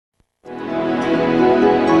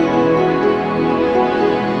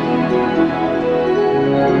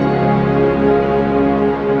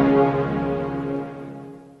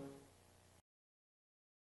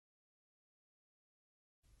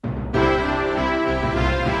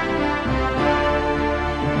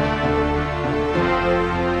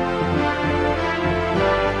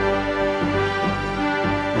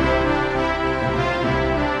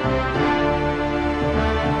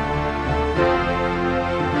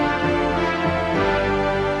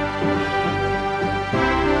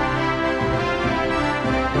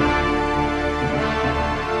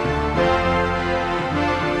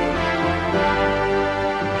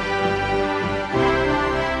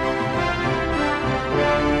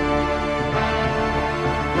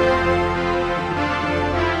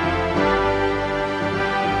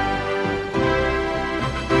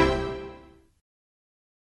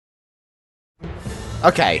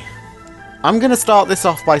Okay, I'm going to start this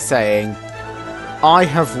off by saying I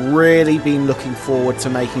have really been looking forward to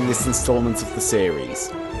making this installment of the series.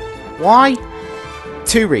 Why?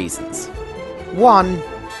 Two reasons. One,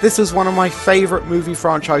 this was one of my favourite movie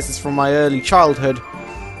franchises from my early childhood,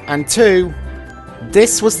 and two,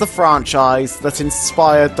 this was the franchise that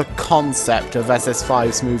inspired the concept of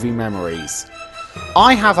SS5's movie memories.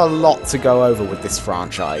 I have a lot to go over with this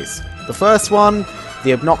franchise. The first one,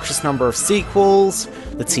 the obnoxious number of sequels,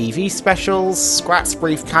 the TV specials, Scrat's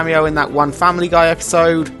brief cameo in that one Family Guy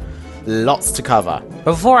episode, lots to cover. But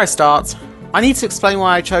before I start, I need to explain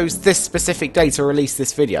why I chose this specific day to release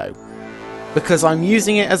this video. Because I'm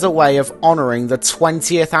using it as a way of honouring the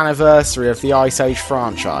 20th anniversary of the Ice Age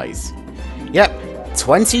franchise. Yep,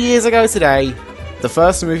 20 years ago today, the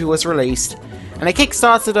first movie was released, and it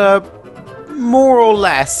kickstarted a more or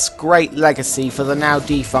less great legacy for the now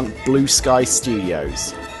defunct Blue Sky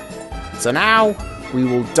Studios. So now, we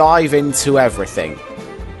will dive into everything.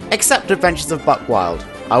 Except Adventures of Buck Wild.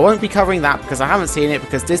 I won't be covering that because I haven't seen it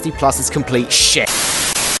because Disney Plus is complete shit.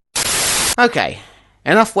 Okay,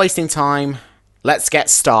 enough wasting time, let's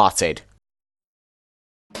get started.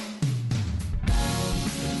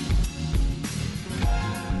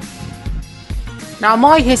 Now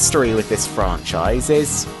my history with this franchise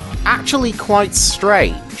is actually quite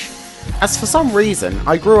strange, as for some reason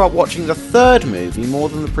I grew up watching the third movie more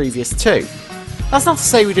than the previous two. That's not to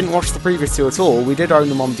say we didn't watch the previous two at all, we did own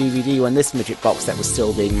them on DVD when this midget box set was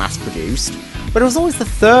still being mass produced, but it was always the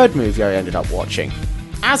third movie I ended up watching.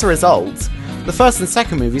 As a result, the first and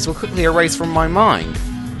second movies were quickly erased from my mind.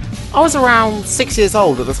 I was around 6 years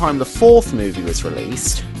old at the time the fourth movie was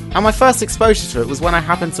released, and my first exposure to it was when I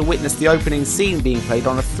happened to witness the opening scene being played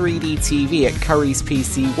on a 3D TV at Curry's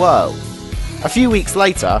PC World. A few weeks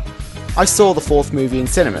later, I saw the fourth movie in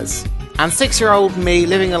cinemas, and 6-year-old me,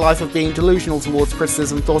 living a life of being delusional towards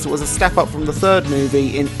criticism, thought it was a step up from the third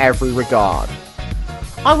movie in every regard.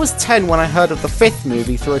 I was 10 when I heard of the fifth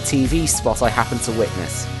movie through a TV spot I happened to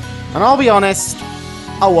witness, and I'll be honest,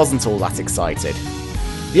 I wasn't all that excited.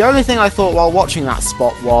 The only thing I thought while watching that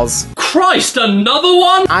spot was, Christ, another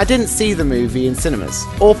one?! I didn't see the movie in cinemas,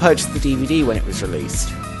 or purchase the DVD when it was released.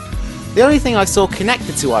 The only thing I saw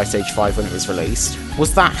connected to Ice Age 5 when it was released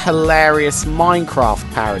was that hilarious Minecraft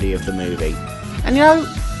parody of the movie. And you know,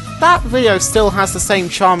 that video still has the same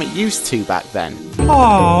charm it used to back then.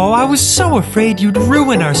 Oh, I was so afraid you'd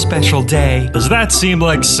ruin our special day. Does that seem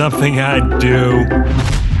like something I'd do?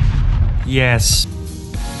 Yes.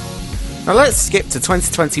 Now let's skip to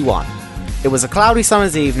 2021. It was a cloudy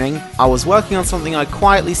summer's evening, I was working on something I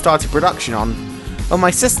quietly started production on, when my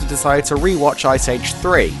sister decided to rewatch Ice Age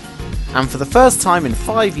 3. And for the first time in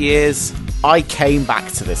 5 years, I came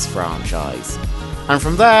back to this franchise. And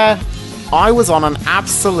from there, I was on an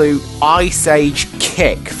absolute Ice Age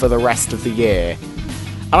kick for the rest of the year.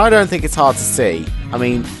 And I don't think it's hard to see. I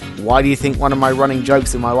mean, why do you think one of my running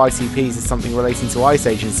jokes in my YTPs is something relating to Ice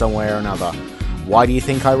Age in some way or another? Why do you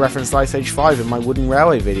think I referenced Ice Age 5 in my Wooden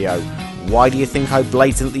Railway video? Why do you think I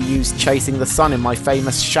blatantly used Chasing the Sun in my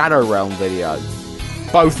famous Shadow Realm video?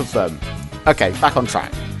 Both of them. Okay, back on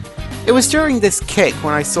track. It was during this kick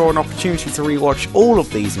when I saw an opportunity to rewatch all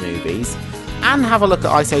of these movies, and have a look at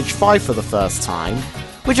Ice Age 5 for the first time,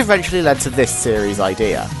 which eventually led to this series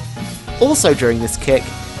idea. Also during this kick,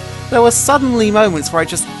 there were suddenly moments where I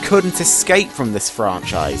just couldn't escape from this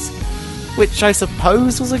franchise, which I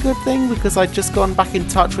suppose was a good thing because I'd just gone back in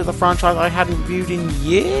touch with a franchise I hadn't viewed in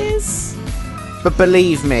years? But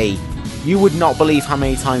believe me, you would not believe how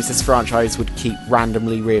many times this franchise would keep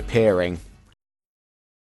randomly reappearing.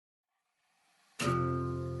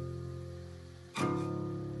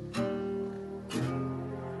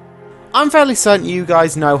 I'm fairly certain you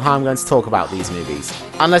guys know how I'm going to talk about these movies,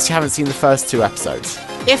 unless you haven't seen the first two episodes.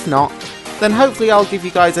 If not, then hopefully I'll give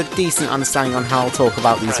you guys a decent understanding on how I'll talk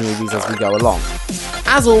about these movies as we go along.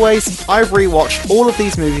 As always, I've rewatched all of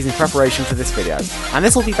these movies in preparation for this video, and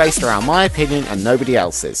this will be based around my opinion and nobody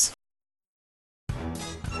else's.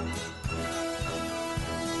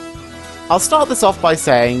 I'll start this off by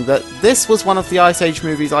saying that this was one of the Ice Age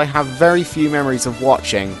movies I have very few memories of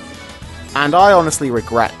watching, and I honestly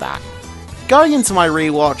regret that. Going into my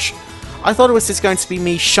rewatch, I thought it was just going to be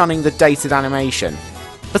me shunning the dated animation.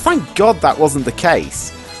 But thank God that wasn't the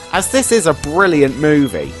case, as this is a brilliant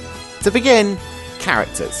movie. To begin,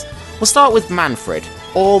 characters. We'll start with Manfred,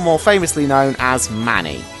 or more famously known as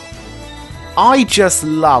Manny. I just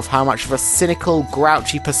love how much of a cynical,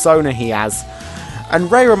 grouchy persona he has,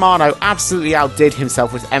 and Ray Romano absolutely outdid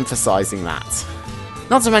himself with emphasising that.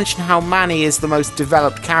 Not to mention how Manny is the most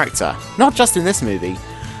developed character, not just in this movie,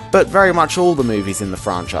 but very much all the movies in the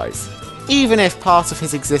franchise. even if part of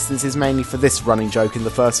his existence is mainly for this running joke in the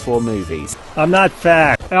first 4 movies. I'm not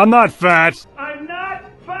fat. I'm not fat. I'm not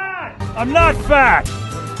fat. I'm not fat.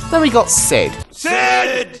 Then we got Sid.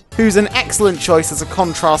 Sid! Who's an excellent choice as a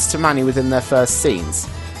contrast to Manny within their first scenes.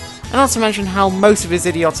 And not to mention how most of his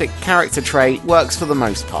idiotic character trait works for the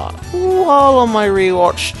most part. While on my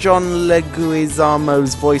rewatch, John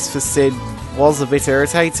Leguizamo's voice for Sid was a bit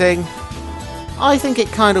irritating, I think it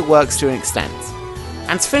kind of works to an extent.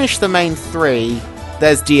 And to finish the main 3,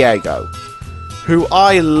 there's Diego, who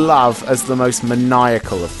I love as the most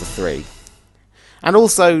maniacal of the 3. And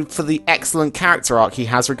also for the excellent character arc he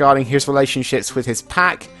has regarding his relationships with his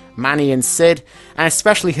pack, Manny and Sid, and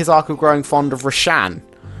especially his arc of growing fond of Rashan.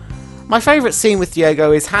 My favourite scene with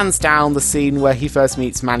Diego is hands down the scene where he first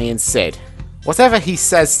meets Manny and Sid. Whatever he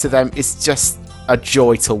says to them is just a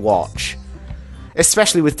joy to watch.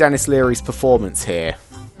 Especially with Dennis Leary's performance here.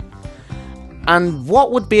 And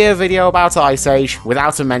what would be a video about Ice Age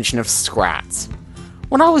without a mention of Scrat?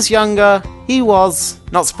 When I was younger, he was,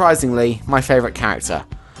 not surprisingly, my favourite character.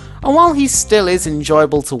 And while he still is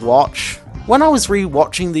enjoyable to watch, when I was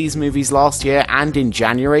re-watching these movies last year and in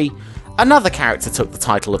January, another character took the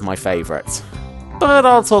title of my favourite. But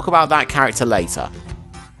I'll talk about that character later.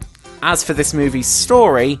 As for this movie's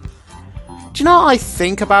story, do you know what I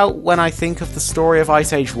think about when I think of the story of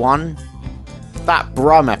Ice Age 1? That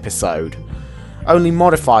Brum episode, only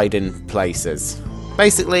modified in places.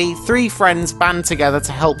 Basically, 3 friends band together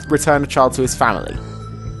to help return a child to his family.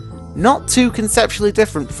 Not too conceptually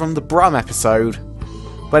different from the Brum episode,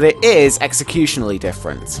 but it is executionally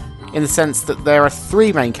different, in the sense that there are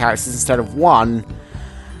 3 main characters instead of 1,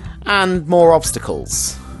 and more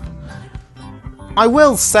obstacles. I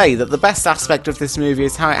will say that the best aspect of this movie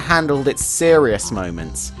is how it handled its serious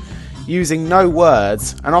moments, using no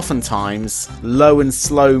words and oftentimes low and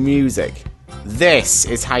slow music. This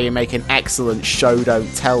is how you make an excellent show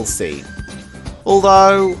don't tell scene.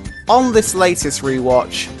 Although, on this latest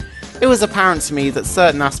rewatch, it was apparent to me that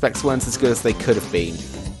certain aspects weren't as good as they could have been.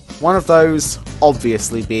 One of those,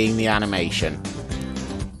 obviously, being the animation.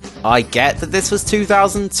 I get that this was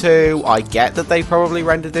 2002, I get that they probably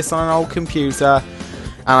rendered this on an old computer,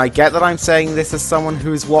 and I get that I'm saying this as someone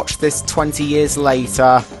who's watched this 20 years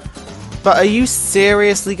later, but are you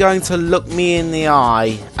seriously going to look me in the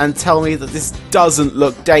eye and tell me that this doesn't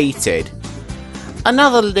look dated?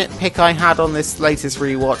 Another nitpick I had on this latest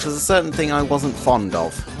rewatch was a certain thing I wasn't fond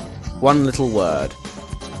of. One little word.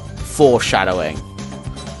 Foreshadowing.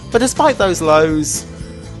 But despite those lows,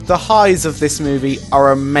 the highs of this movie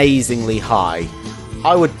are amazingly high.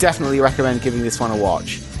 I would definitely recommend giving this one a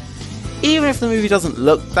watch. Even if the movie doesn't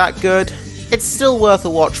look that good, it's still worth a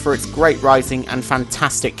watch for its great writing and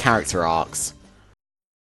fantastic character arcs.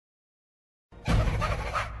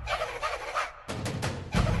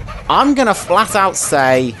 I'm gonna flat out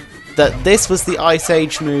say that this was the Ice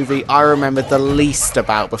Age movie I remembered the least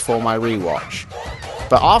about before my rewatch.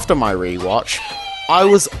 But after my rewatch, I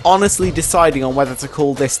was honestly deciding on whether to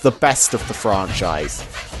call this the best of the franchise.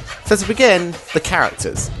 So to begin, the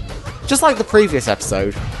characters. Just like the previous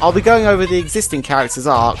episode, I'll be going over the existing characters'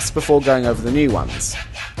 arcs before going over the new ones.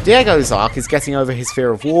 Diego's arc is getting over his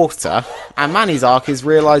fear of water, and Manny's arc is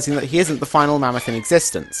realising that he isn't the final mammoth in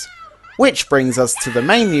existence. Which brings us to the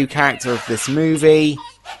main new character of this movie,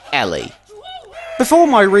 Ellie. Before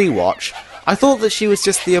my rewatch, I thought that she was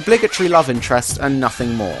just the obligatory love interest and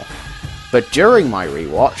nothing more. But during my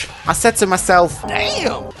rewatch, I said to myself,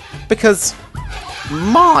 damn! Because,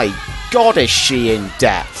 my god is she in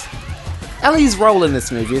depth. Ellie's role in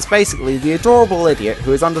this movie is basically the adorable idiot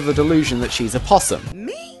who is under the delusion that she's a possum.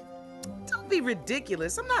 Me? Don't be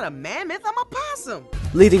ridiculous, I'm not a mammoth, I'm a possum!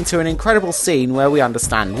 Leading to an incredible scene where we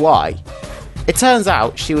understand why. It turns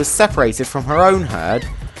out she was separated from her own herd,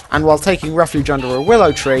 and while taking refuge under a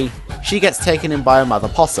willow tree, she gets taken in by a mother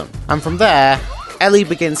possum. And from there, Ellie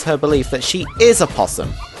begins her belief that she is a possum,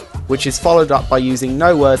 which is followed up by using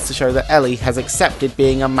no words to show that Ellie has accepted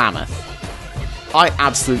being a mammoth. I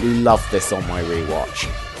absolutely loved this on my rewatch.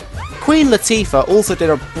 Queen Latifah also did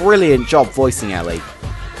a brilliant job voicing Ellie.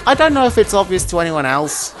 I don't know if it's obvious to anyone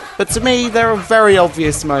else, but to me there are very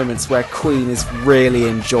obvious moments where Queen is really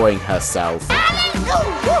enjoying herself.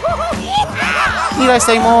 Need I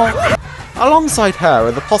say more? Alongside her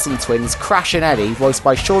are the Possum twins Crash and Eddie, voiced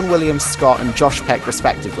by Sean William Scott and Josh Peck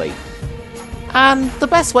respectively. And the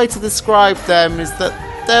best way to describe them is that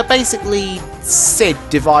they're basically Sid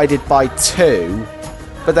divided by 2,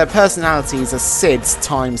 but their personalities are Sid's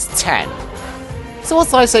times 10. So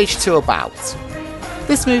what's Ice Age 2 about?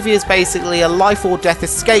 This movie is basically a life or death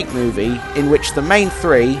escape movie in which the main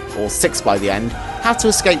 3, or 6 by the end, have to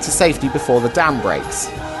escape to safety before the dam breaks.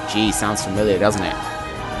 Gee, sounds familiar, doesn't it?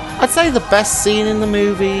 I'd say the best scene in the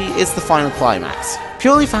movie is the final climax,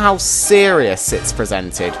 purely for how serious it's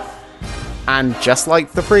presented. And just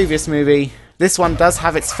like the previous movie, this one does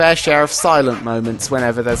have its fair share of silent moments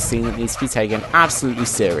whenever there's a scene that needs to be taken absolutely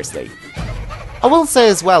seriously. I will say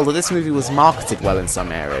as well that this movie was marketed well in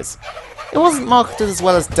some areas. It wasn't marketed as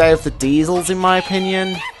well as Day of the Diesels in my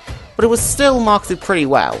opinion, but it was still marketed pretty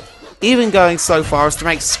well, even going so far as to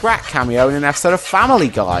make Scrat cameo in an episode of Family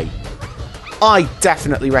Guy. I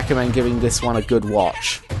definitely recommend giving this one a good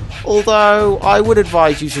watch, although I would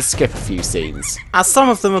advise you to skip a few scenes, as some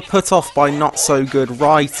of them are put off by not so good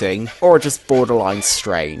writing, or are just borderline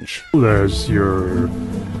strange. There's your,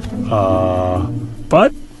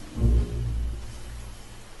 butt?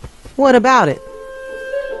 What about it?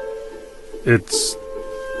 It's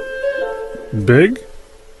big?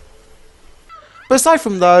 But aside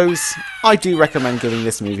from those, I do recommend giving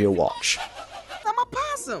this movie a watch. I'm a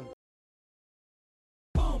possum.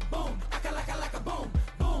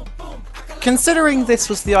 Considering this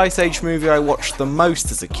was the Ice Age movie I watched the most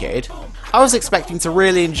as a kid, I was expecting to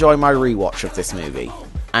really enjoy my rewatch of this movie.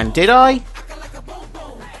 And did I?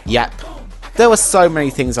 Yep. There were so many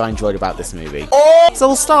things I enjoyed about this movie. So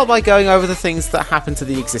we'll start by going over the things that happen to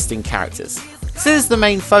the existing characters. This is the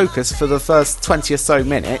main focus for the first 20 or so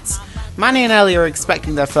minutes. Manny and Ellie are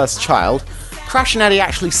expecting their first child, Crash and Eddie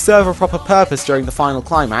actually serve a proper purpose during the final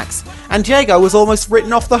climax, and Diego was almost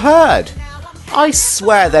written off the herd. I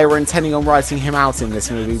swear they were intending on writing him out in this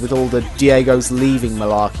movie with all the Diego's leaving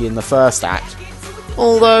malarkey in the first act.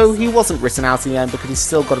 Although he wasn't written out in the end because he's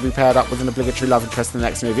still got to be paired up with an obligatory love interest in the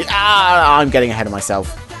next movie. I'm getting ahead of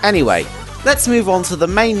myself. Anyway, let's move on to the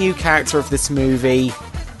main new character of this movie,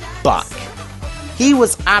 Buck. He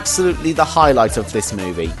was absolutely the highlight of this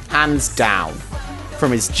movie, hands down.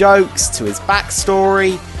 From his jokes to his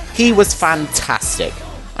backstory, he was fantastic.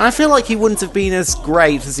 And I feel like he wouldn't have been as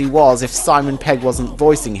great as he was if Simon Pegg wasn't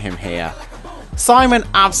voicing him here. Simon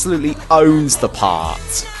absolutely owns the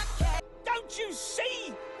part. Don't you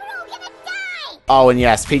see? We're all gonna die! Oh, and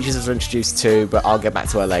yes, Peaches was introduced too, but I'll get back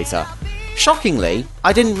to her later. Shockingly,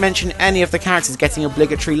 I didn't mention any of the characters getting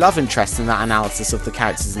obligatory love interest in that analysis of the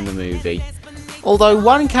characters in the movie. Although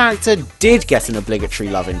one character did get an obligatory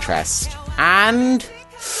love interest, and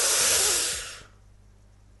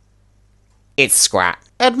it's Scrat.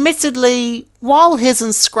 Admittedly, while his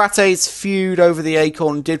and Scrate's feud over the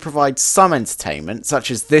acorn did provide some entertainment, such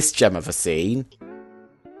as this gem of a scene,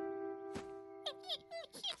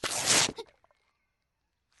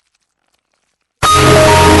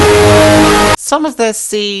 some of their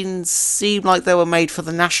scenes seem like they were made for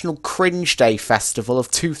the National Cringe Day Festival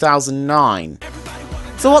of 2009.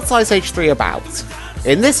 So what's Ice Age 3 about?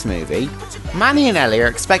 In this movie, Manny and Ellie are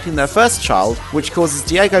expecting their first child, which causes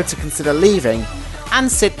Diego to consider leaving, and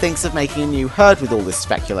Sid thinks of making a new herd with all this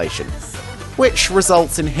speculation, which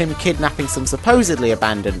results in him kidnapping some supposedly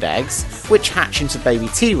abandoned eggs, which hatch into baby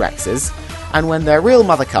T-Rexes, and when their real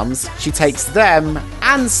mother comes, she takes them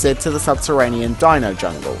and Sid to the subterranean dino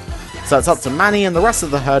jungle. So it's up to Manny and the rest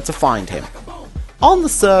of the herd to find him. On the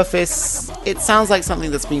surface, it sounds like something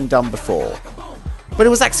that's been done before, but it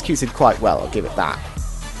was executed quite well, I'll give it that.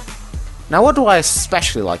 Now, what do I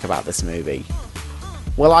especially like about this movie?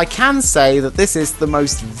 Well, I can say that this is the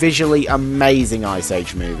most visually amazing Ice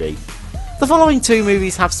Age movie. The following two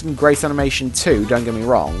movies have some great animation too, don't get me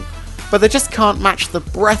wrong, but they just can't match the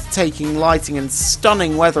breathtaking lighting and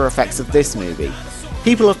stunning weather effects of this movie.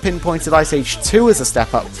 People have pinpointed Ice Age 2 as a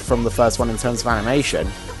step up from the first one in terms of animation.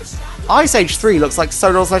 Ice Age 3 looks like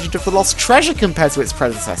Sodor's Legend of the Lost Treasure compared to its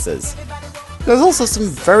predecessors. There's also some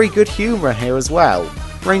very good humour here as well,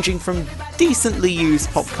 ranging from decently used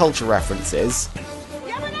pop culture references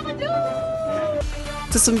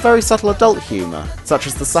to some very subtle adult humour, such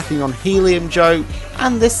as the sucking on helium joke,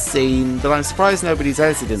 and this scene that I'm surprised nobody's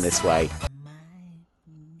edited in this way.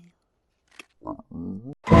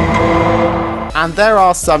 And there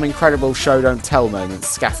are some incredible show don't tell moments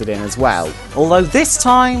scattered in as well, although this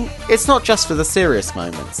time, it's not just for the serious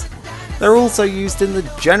moments. They're also used in the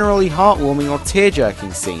generally heartwarming or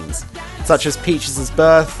tear-jerking scenes, such as Peaches'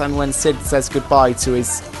 birth and when Sid says goodbye to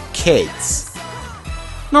his kids.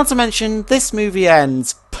 Not to mention, this movie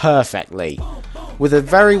ends perfectly, with a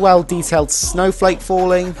very well detailed snowflake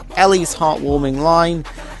falling, Ellie's heartwarming line,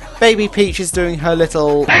 baby Peaches doing her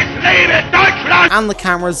little and the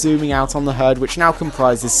camera zooming out on the herd, which now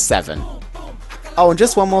comprises 7. Oh, and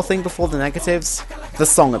just one more thing before the negatives, the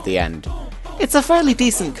song at the end. It's a fairly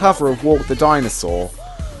decent cover of Walk the Dinosaur,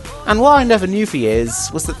 and what I never knew for years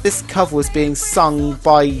was that this cover was being sung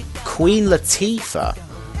by Queen Latifah.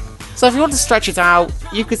 So if you want to stretch it out,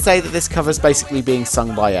 you could say that this covers basically being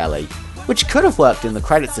sung by Ellie, which could have worked in the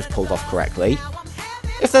credits if pulled off correctly.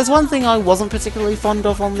 If there's one thing I wasn't particularly fond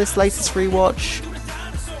of on this latest rewatch,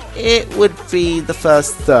 it would be the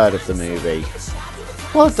first third of the movie.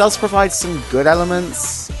 While it does provide some good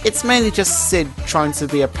elements, it's mainly just Sid trying to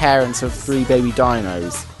be a parent of 3 baby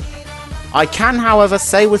dinos. I can, however,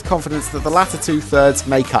 say with confidence that the latter 2/3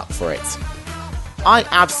 make up for it. I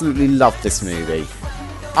absolutely loved this movie.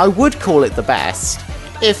 I would call it the best,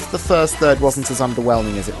 if the first third wasn't as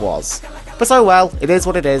underwhelming as it was. But oh well, it is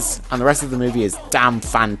what it is, and the rest of the movie is damn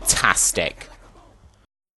fantastic.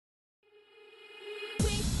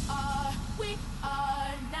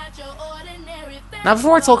 Now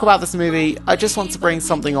before I talk about this movie, I just want to bring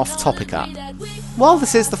something off topic up. While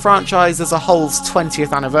this is the franchise as a whole's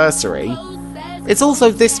 20th anniversary, it's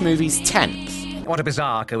also this movie's 10th. What a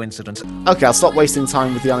bizarre coincidence. Okay, I'll stop wasting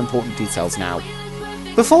time with the unimportant details now.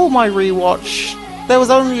 Before my rewatch, there was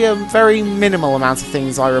only a very minimal amount of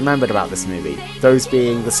things I remembered about this movie, those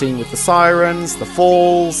being the scene with the sirens, the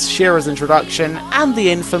falls, Shira's introduction, and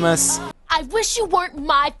the infamous I wish you weren't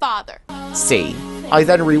my father. scene. I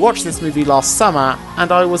then rewatched this movie last summer,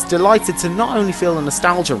 and I was delighted to not only feel a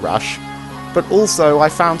nostalgia rush, but also I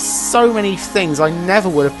found so many things I never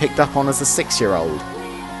would have picked up on as a 6-year-old.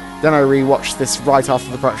 Then I rewatched this right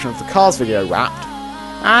after the production of the Cars video wrapped,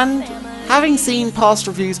 and having seen past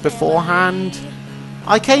reviews beforehand,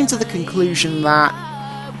 I came to the conclusion that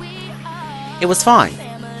it was fine.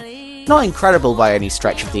 Not incredible by any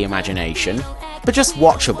stretch of the imagination, but just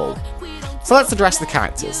watchable. So let's address the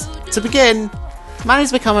characters. To begin,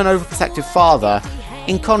 Manny's become an overprotective father,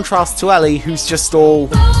 in contrast to Ellie, who's just all...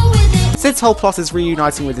 Sid's whole plot is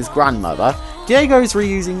reuniting with his grandmother, Diego's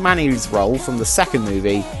reusing Manny's role from the second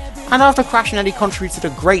movie, and after Crash and Eddie contributed a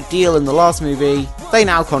great deal in the last movie, they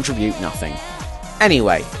now contribute nothing.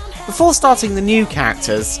 Anyway, before starting the new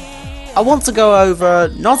characters, I want to go over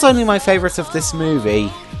not only my favourite of this movie,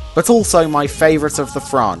 but also my favourite of the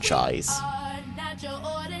franchise.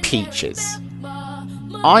 Peaches.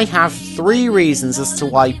 I have 3 reasons as to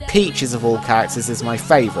why Peaches of all characters is my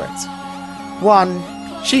favourite.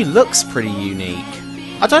 1, she looks pretty unique.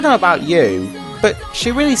 I don't know about you, but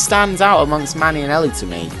she really stands out amongst Manny and Ellie to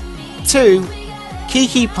me. 2,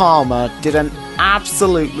 Keke Palmer did an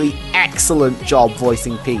absolutely excellent job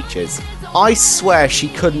voicing Peaches. I swear she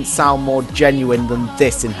couldn't sound more genuine than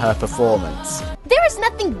this in her performance. There is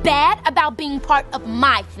nothing bad about being part of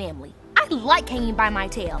my family. I like hanging by my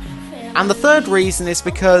tail. And the 3rd reason is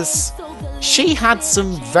because she had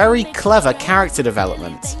some very clever character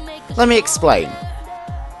development. Let me explain.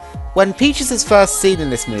 When Peaches is first seen in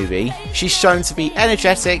this movie, she's shown to be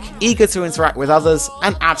energetic, eager to interact with others,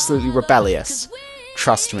 and absolutely rebellious.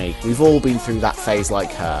 Trust me, we've all been through that phase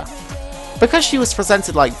like her. Because she was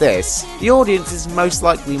presented like this, the audience is most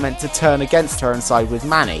likely meant to turn against her and side with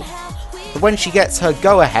Manny. But when she gets her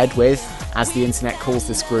go-ahead with, as the internet calls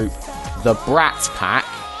this group, the Brat Pack,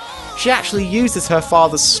 she actually uses her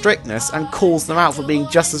father's strictness and calls them out for being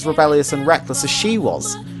just as rebellious and reckless as she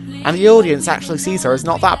was, and the audience actually sees her as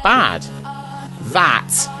not that bad. That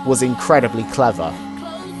was incredibly clever.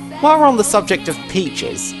 While we're on the subject of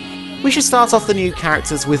Peaches, we should start off the new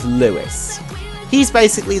characters with Lewis. He's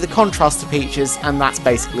basically the contrast to Peaches, and that's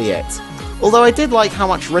basically it. Although I did like how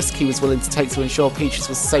much risk he was willing to take to ensure Peaches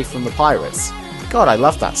was safe from the pirates. God, I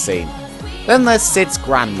loved that scene. Then there's Sid's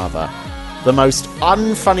grandmother, the most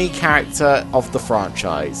unfunny character of the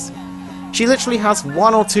franchise. She literally has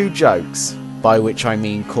 1 or 2 jokes, by which I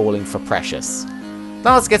mean calling for Precious.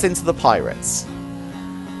 Now let's get into the pirates.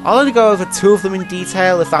 I'll only go over 2 of them in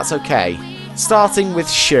detail if that's okay, starting with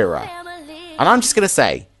Shira. And I'm just going to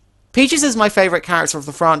say, Peaches is my favourite character of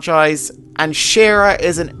the franchise, and Shira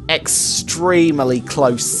is an extremely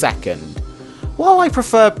close second. While I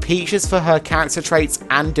prefer Peaches for her character traits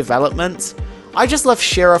and development, I just love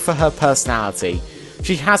Shira for her personality.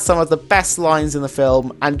 She has some of the best lines in the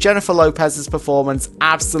film, and Jennifer Lopez's performance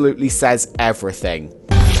absolutely says everything.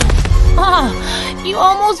 Oh, you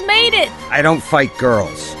almost made it. I don't fight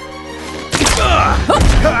girls.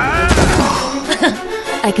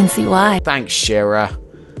 I can see why. Thanks, Shira.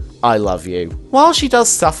 I love you. While she does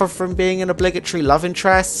suffer from being an obligatory love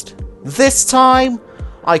interest, this time,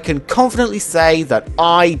 I can confidently say that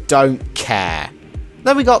I don't care.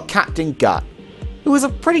 Then we got Captain Gut, who was a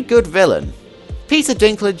pretty good villain. Peter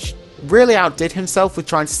Dinklage really outdid himself with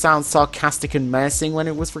trying to sound sarcastic and menacing when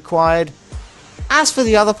it was required. As for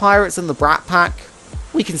the other pirates in the Brat Pack,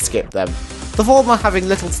 we can skip them. The former having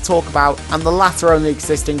little to talk about, and the latter only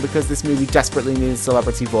existing because this movie desperately needed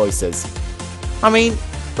celebrity voices. I mean,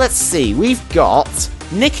 let's see, we've got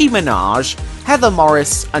Nicki Minaj, Heather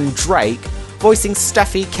Morris and Drake voicing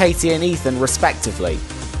Steffi, Katie and Ethan respectively.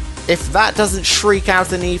 If that doesn't shriek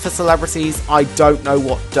out a need for celebrities, I don't know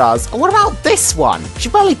what does. And what about this one? She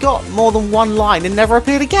barely got more than one line and never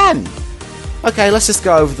appeared again. Okay, let's just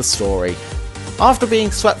go over the story. After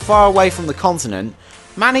being swept far away from the continent,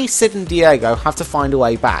 Manny, Sid and Diego have to find a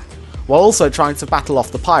way back, while also trying to battle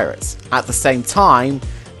off the pirates. At the same time,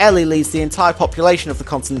 Ellie leads the entire population of the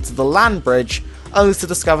continent to the land bridge, only to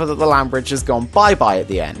discover that the land bridge has gone bye-bye at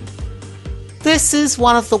the end. This is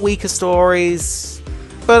one of the weaker stories,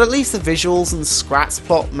 but at least the visuals and Scrat's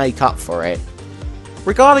plot make up for it.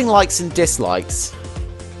 Regarding likes and dislikes,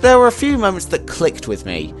 there were a few moments that clicked with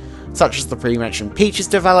me, such as the pre-mentioned Peach's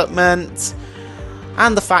development,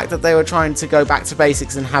 and the fact that they were trying to go back to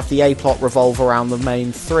basics and have the A-plot revolve around the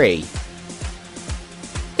main three.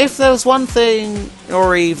 If there was one thing,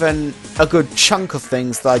 or even a good chunk of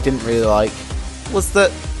things that I didn't really like, was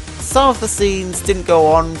that some of the scenes didn't go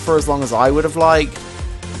on for as long as I would have liked,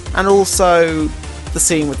 and also the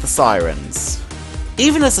scene with the sirens.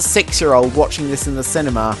 Even as a 6-year-old watching this in the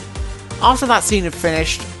cinema, after that scene had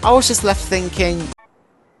finished, I was just left thinking,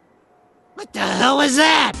 what the hell was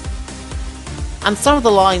that? And some of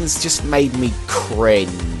the lines just made me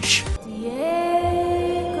cringe.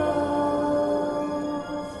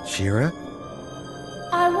 Shira?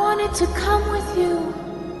 I wanted to come with you.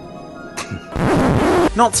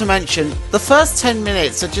 Not to mention, the first 10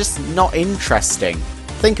 minutes are just not interesting.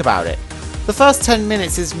 Think about it. The first 10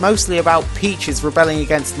 minutes is mostly about Peaches rebelling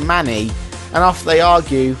against Manny, and after they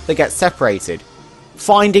argue, they get separated.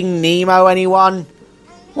 Finding Nemo, anyone?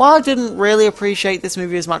 While I didn't really appreciate this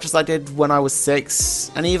movie as much as I did when I was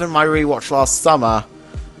 6, and even my rewatch last summer,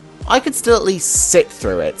 I could still at least sit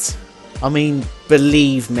through it. I mean,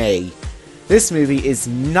 believe me, this movie is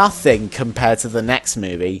nothing compared to the next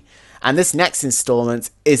movie, and this next installment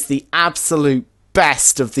is the absolute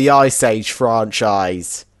best of the Ice Age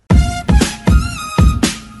franchise.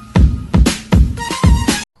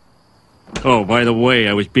 Oh, by the way,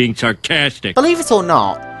 I was being sarcastic. Believe it or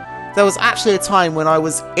not, there was actually a time when I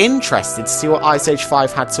was interested to see what Ice Age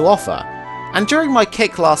 5 had to offer. And during my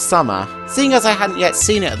kick last summer, seeing as I hadn't yet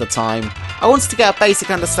seen it at the time, I wanted to get a basic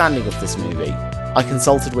understanding of this movie. I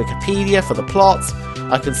consulted Wikipedia for the plot,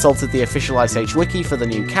 I consulted the official Ice Age wiki for the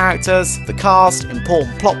new characters, the cast,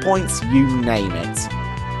 important plot points, you name it.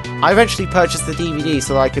 I eventually purchased the DVD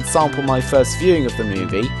so that I could sample my first viewing of the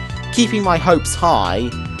movie, keeping my hopes high,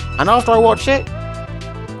 and after I watched it,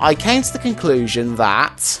 I came to the conclusion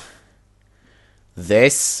that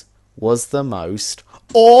this was the most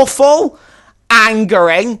awful,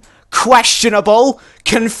 angering, questionable,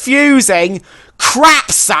 confusing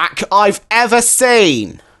crapsack I've ever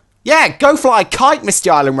seen. Yeah, go fly a kite, Misty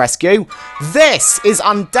Island Rescue. This is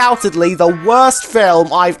undoubtedly the worst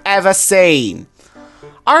film I've ever seen.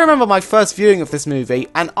 I remember my first viewing of this movie,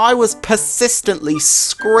 and I was persistently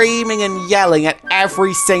screaming and yelling at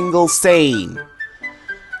every single scene.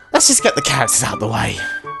 Let's just get the characters out of the way.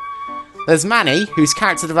 There's Manny, whose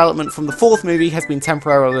character development from the 4th movie has been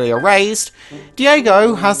temporarily erased.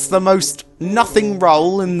 Diego has the most nothing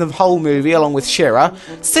role in the whole movie along with Shira.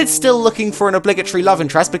 Sid's still looking for an obligatory love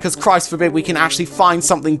interest because Christ forbid we can actually find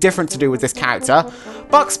something different to do with this character.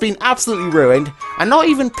 Buck's been absolutely ruined, and not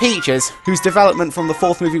even Peaches, whose development from the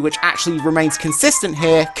 4th movie which actually remains consistent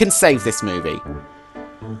here, can save this movie.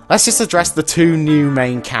 Let's just address the 2 new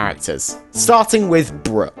main characters, starting with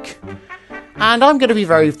Brooke. And I'm going to be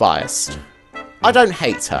very biased. I don't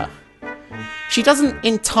hate her. She doesn't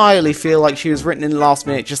entirely feel like she was written in last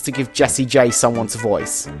minute just to give Jessie J someone to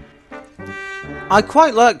voice. I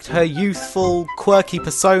quite liked her youthful, quirky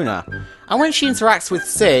persona, and when she interacts with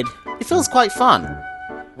Sid, it feels quite fun.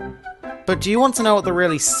 But do you want to know what the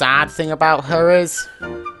really sad thing about her is?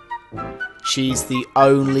 She's the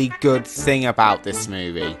only good thing about this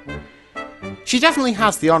movie. She definitely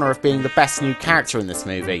has the honour of being the best new character in this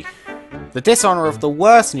movie. The dishonour of the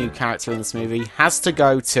worst new character in this movie has to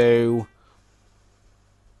go to...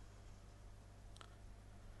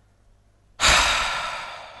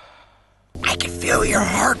 I can feel your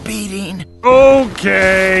heart beating.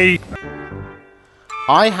 Okay.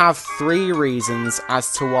 I have 3 reasons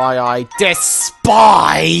as to why I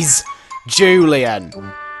despise Julian.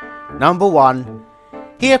 Number 1,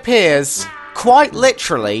 he appears, quite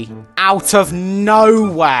literally, out of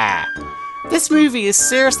nowhere. This movie is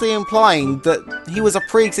seriously implying that he was a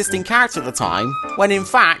pre-existing character at the time, when in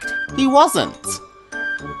fact, he wasn't.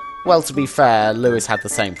 Well, to be fair, Lewis had the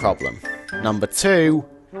same problem. Number 2,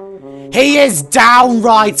 he is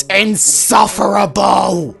downright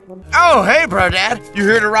insufferable! Oh, hey, bro, Dad. You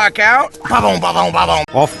here to rock out? Ba-boom, ba-boom, ba-boom.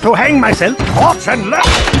 Off to hang myself. Off and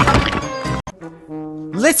left.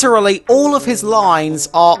 Literally, all of his lines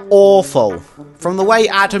are awful, from the way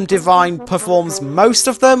Adam Devine performs most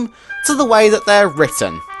of them, to the way that they're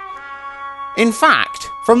written. In fact,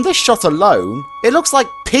 from this shot alone, it looks like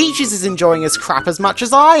Peaches is enjoying his crap as much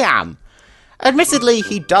as I am. Admittedly,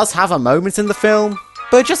 he does have a moment in the film,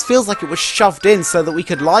 but it just feels like it was shoved in so that we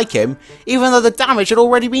could like him, even though the damage had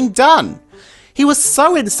already been done. He was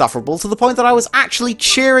so insufferable to the point that I was actually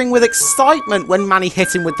cheering with excitement when Manny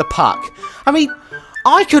hit him with the puck. I mean,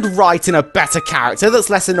 I could write in a better character that's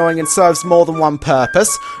less annoying and serves more than one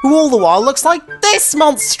purpose, who all the while looks like this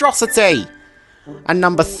monstrosity! And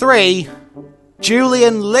number 3,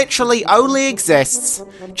 Julian literally only exists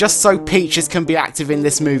just so Peaches can be active in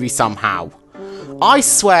this movie somehow. I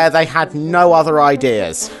swear they had no other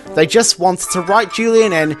ideas. They just wanted to write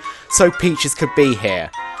Julian in so Peaches could be here.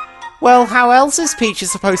 Well, how else is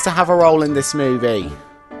Peaches supposed to have a role in this movie?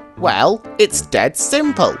 Well, it's dead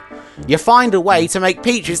simple. You find a way to make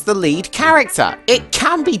Peaches the lead character. It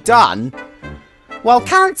can be done. While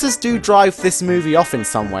characters do drive this movie off in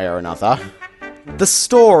some way or another, the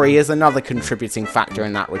story is another contributing factor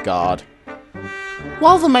in that regard.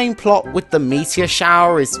 While the main plot with the meteor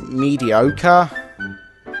shower is mediocre,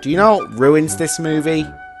 do you know what ruins this movie?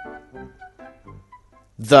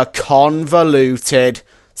 The convoluted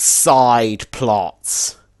side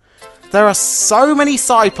plots. There are so many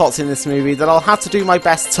side plots in this movie that I'll have to do my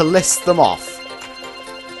best to list them off.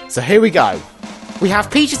 So here we go. We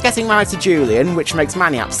have Peaches getting married to Julian, which makes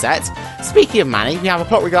Manny upset. Speaking of Manny, we have a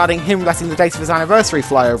plot regarding him letting the date of his anniversary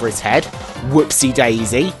fly over his head. Whoopsie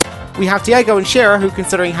daisy. We have Diego and Shira, who are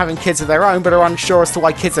considering having kids of their own, but are unsure as to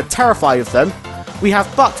why kids are terrified of them. We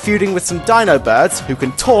have Buck feuding with some dino birds, who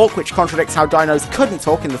can talk, which contradicts how dinos couldn't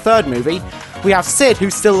talk in the third movie. We have Sid,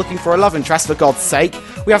 who's still looking for a love interest, for God's sake.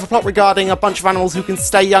 We have a plot regarding a bunch of animals who can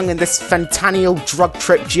stay young in this fentanyl drug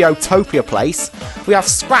trip geotopia place. We have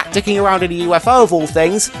Sprat dicking around in a UFO of all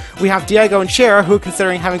things. We have Diego and Shira, who are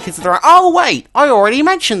considering having kids of their own. Oh wait, I already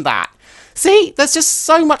mentioned that. See, there's just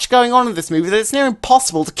so much going on in this movie that it's near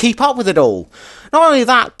impossible to keep up with it all. Not only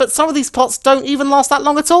that, but some of these plots don't even last that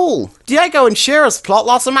long at all. Diego and Shira's plot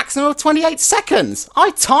lasts a maximum of 28 seconds.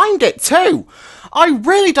 I timed it too. I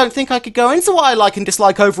really don't think I could go into what I like and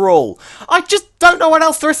dislike overall. I just don't know what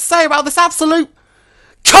else there is to say about this absolute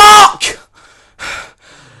cock!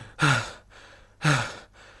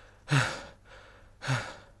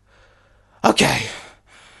 Okay,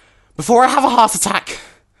 before I have a heart attack,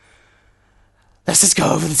 let's just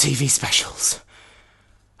go over the TV specials.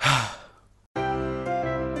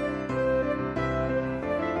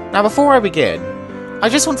 Now, before I begin, I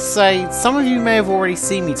just want to say some of you may have already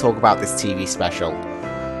seen me talk about this TV special.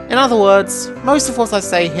 In other words, most of what I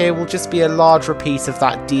say here will just be a large repeat of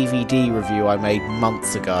that DVD review I made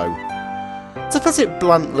months ago. To put it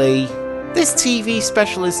bluntly, this TV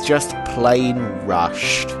special is just plain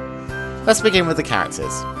rushed. Let's begin with the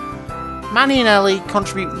characters. Manny and Ellie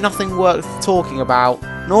contribute nothing worth talking about,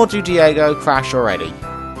 nor do Diego, Crash or Eddie.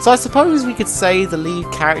 So I suppose we could say the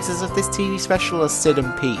lead characters of this TV special are Sid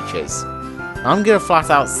and Peaches. I'm gonna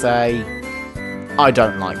flat out say, I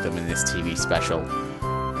don't like them in this TV special.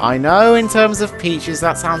 I know in terms of Peaches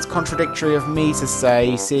that sounds contradictory of me to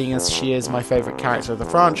say, seeing as she is my favourite character of the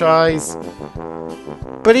franchise,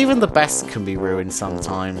 but even the best can be ruined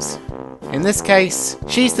sometimes. In this case,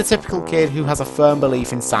 she's the typical kid who has a firm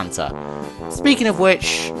belief in Santa. Speaking of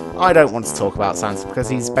which, I don't want to talk about Santa because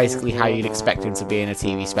he's basically how you'd expect him to be in a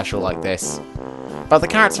TV special like this. But the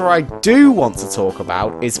character I do want to talk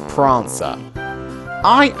about is Prancer.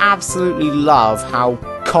 I absolutely love how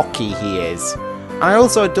cocky he is. And I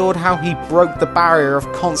also adored how he broke the barrier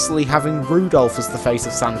of constantly having Rudolph as the face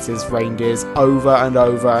of Santa's reindeers over and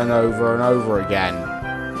over and over and over again.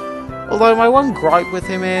 Although my one gripe with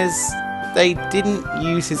him is, they didn't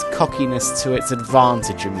use his cockiness to its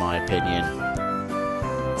advantage in my opinion.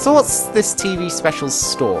 So what's this TV special's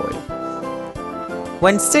story?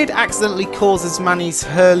 When Sid accidentally causes Manny's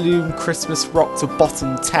heirloom Christmas rock to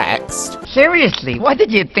bottom text... Seriously, what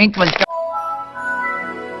did you think was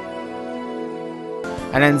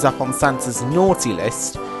and ends up on Santa's naughty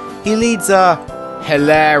list, he leads a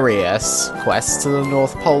hilarious quest to the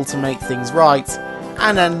North Pole to make things right,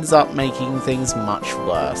 and ends up making things much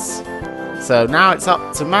worse. So now it's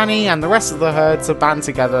up to Manny and the rest of the herd to band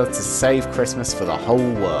together to save Christmas for the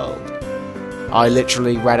whole world. I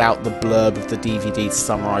literally read out the blurb of the DVD to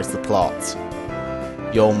summarise the plot.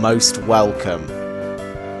 You're most welcome.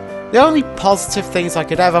 The only positive things I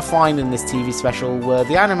could ever find in this TV special were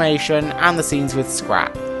the animation and the scenes with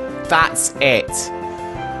Scrap. That's it.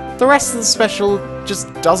 The rest of the special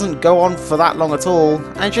just doesn't go on for that long at all,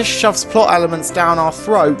 and it just shoves plot elements down our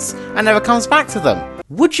throats and never comes back to them.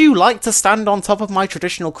 Would you like to stand on top of my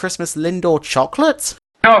traditional Christmas Lindor chocolate?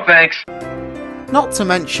 No thanks. Not to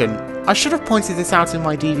mention, I should have pointed this out in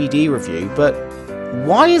my DVD review, but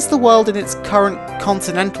why is the world in its current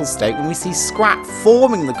continental state when we see scrap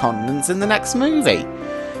forming the continents in the next movie?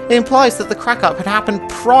 It implies that the crack-up had happened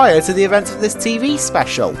prior to the events of this TV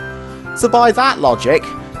special. So by that logic,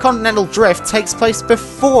 continental drift takes place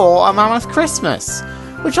before A Mammoth Christmas,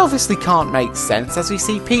 which obviously can't make sense as we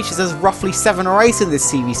see Peaches as roughly 7 or 8 in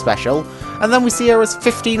this TV special, and then we see her as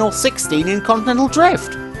 15 or 16 in Continental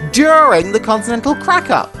Drift, during the continental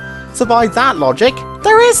crack-up. So by that logic,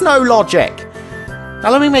 there is no logic!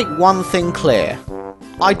 Now let me make one thing clear.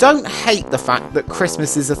 I don't hate the fact that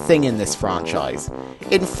Christmas is a thing in this franchise.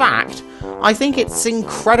 In fact, I think it's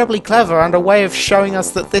incredibly clever and a way of showing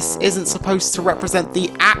us that this isn't supposed to represent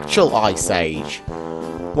the actual Ice Age.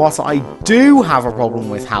 What I do have a problem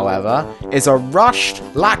with, however, is a rushed,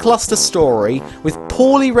 lackluster story with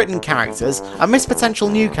poorly written characters, a missed potential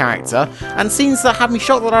new character, and scenes that had me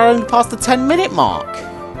shocked that I only passed the 10-minute mark.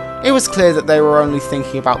 It was clear that they were only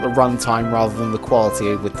thinking about the runtime rather than the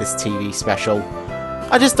quality with this TV special.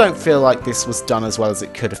 I just don't feel like this was done as well as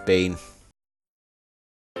it could have been.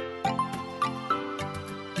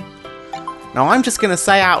 Now I'm just going to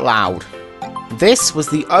say out loud, this was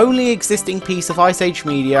the only existing piece of Ice Age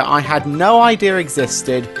media I had no idea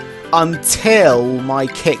existed until my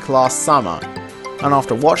kick last summer. And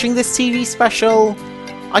after watching this TV special,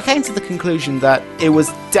 I came to the conclusion that it was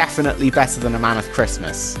definitely better than A Mammoth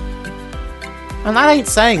Christmas. And that ain't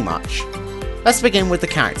saying much. Let's begin with the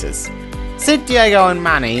characters. Sid, Diego and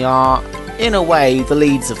Manny are, in a way, the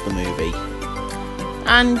leads of the movie.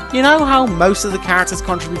 And you know how most of the characters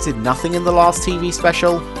contributed nothing in the last TV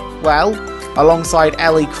special? Well, alongside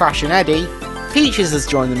Ellie, Crash and Eddie, Peaches has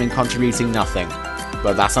joined them in contributing nothing.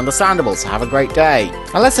 But that's understandable, so have a great day.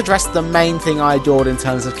 Now let's address the main thing I adored in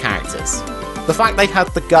terms of characters. The fact they had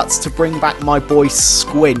the guts to bring back my boy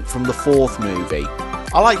Squint from the 4th movie.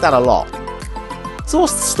 I like that a lot. So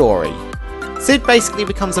what's the story? Sid basically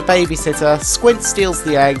becomes a babysitter, Squint steals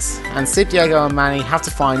the eggs, and Sid, Diego and Manny have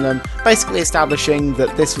to find them, basically establishing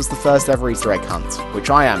that this was the first ever Easter egg hunt,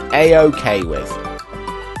 which I am A-OK with.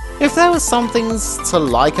 If there were some things to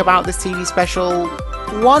like about this TV special,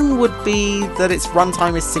 one would be that its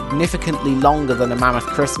runtime is significantly longer than A Mammoth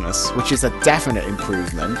Christmas, which is a definite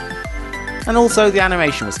improvement, and also the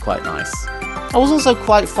animation was quite nice. I was also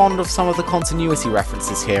quite fond of some of the continuity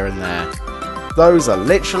references here and there. Those are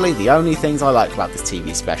literally the only things I liked about this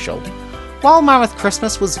TV special. While Mammoth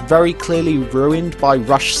Christmas was very clearly ruined by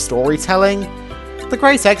rushed storytelling, The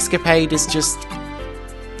Great Escapade is just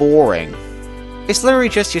boring. It's literally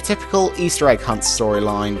just your typical Easter egg hunt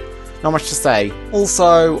storyline. Not much to say.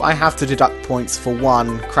 Also, I have to deduct points for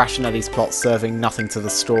 1, Crash and Eddie's plot serving nothing to the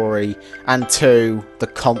story, and 2, the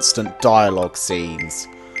constant dialogue scenes.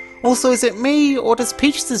 Also, is it me, or does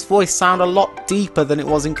Peaches' voice sound a lot deeper than it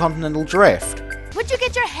was in Continental Drift? Would you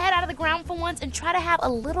get your head out of the ground for once and try to have a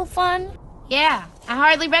little fun? Yeah, I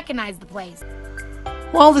hardly recognize the place.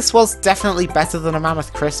 While this was definitely better than A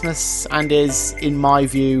Mammoth Christmas, and is, in my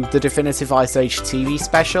view, the definitive Ice Age TV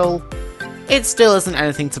special, it still isn't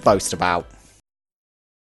anything to boast about.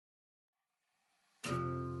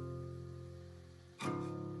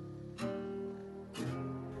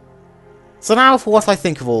 So now for what I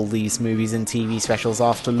think of all these movies and TV specials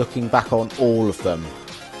after looking back on all of them.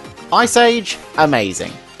 Ice Age,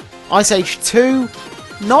 amazing. Ice Age 2,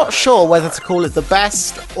 not sure whether to call it the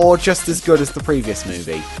best or just as good as the previous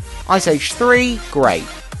movie. Ice Age 3, great.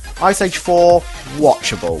 Ice Age 4,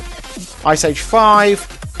 watchable. Ice Age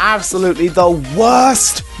 5, absolutely the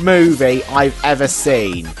worst movie I've ever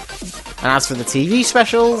seen. And as for the TV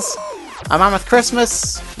specials, A Mammoth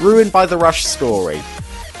Christmas, ruined by the rushed story.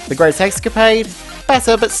 The Great Escapade,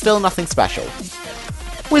 better but still nothing special.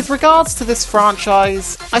 With regards to this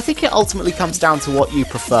franchise, I think it ultimately comes down to what you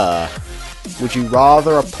prefer. Would you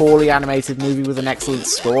rather a poorly animated movie with an excellent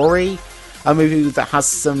story? A movie that has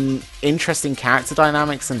some interesting character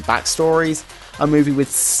dynamics and backstories? A movie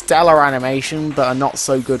with stellar animation but a not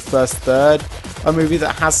so good first third? A movie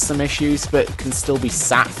that has some issues but can still be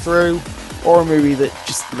sat through? Or a movie that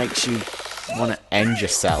just makes you want to end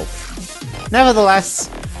yourself? Nevertheless,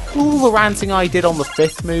 all the ranting I did on the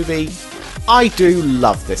 5th movie, I do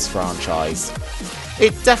love this franchise.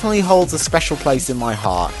 It definitely holds a special place in my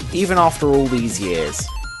heart, even after all these years.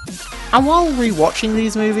 And while rewatching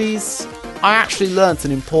these movies, I actually learnt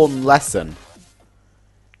an important lesson.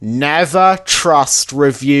 Never trust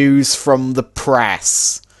reviews from the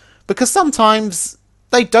press, because sometimes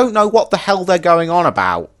they don't know what the hell they're going on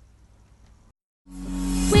about.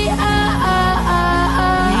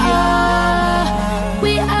 We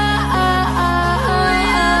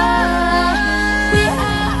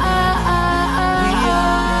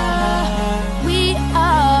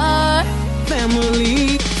family.